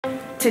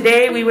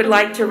Today, we would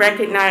like to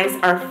recognize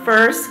our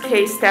first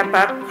K-Step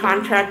Up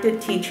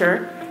contracted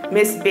teacher,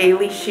 Miss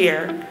Baleigh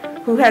Shearer,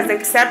 who has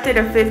accepted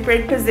a 5th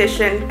grade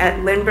position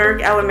at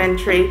Lindbergh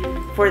Elementary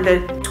for the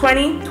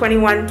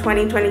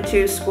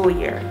 2021-2022 school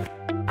year.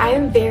 I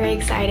am very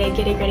excited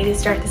getting ready to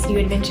start this new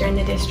adventure in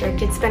the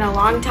district. It's been a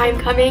long time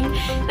coming,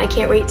 and I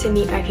can't wait to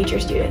meet my future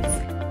students.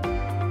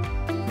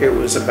 It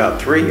was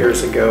about 3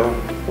 years ago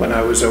when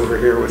I was over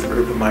here with a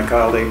group of my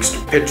colleagues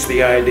to pitch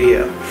the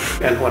idea.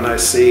 And when I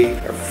see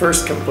our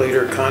first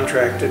completer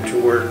contracted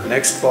to work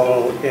next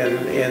fall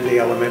in the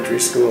elementary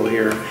school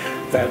here,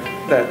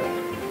 that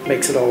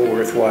makes it all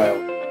worthwhile.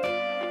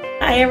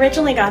 I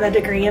originally got a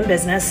degree in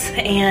business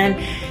and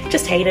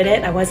just hated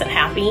it. I wasn't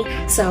happy,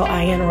 so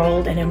I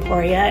enrolled in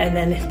Emporia and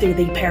then through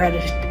the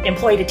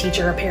employee to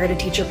teacher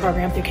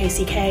program through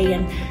KCK,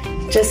 and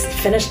just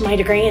finished my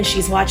degree, and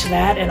she's watched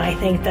that, and I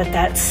think that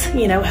that's,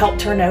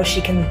 helped her know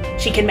she can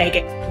make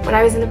it. When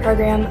I was in the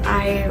program,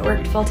 I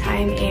worked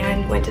full-time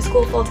and went to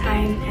school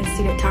full-time and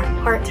student taught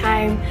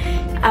part-time.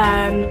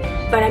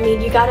 But I mean,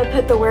 you gotta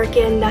put the work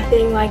in.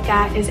 Nothing like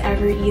that is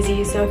ever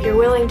easy. So if you're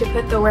willing to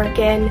put the work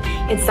in,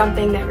 it's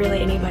something that really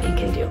anybody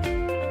can do.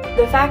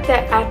 The fact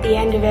that at the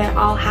end of it,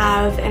 I'll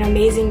have an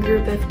amazing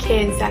group of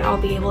kids that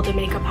I'll be able to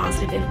make a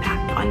positive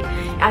impact on.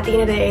 At the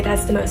end of the day,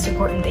 that's the most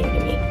important thing to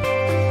me.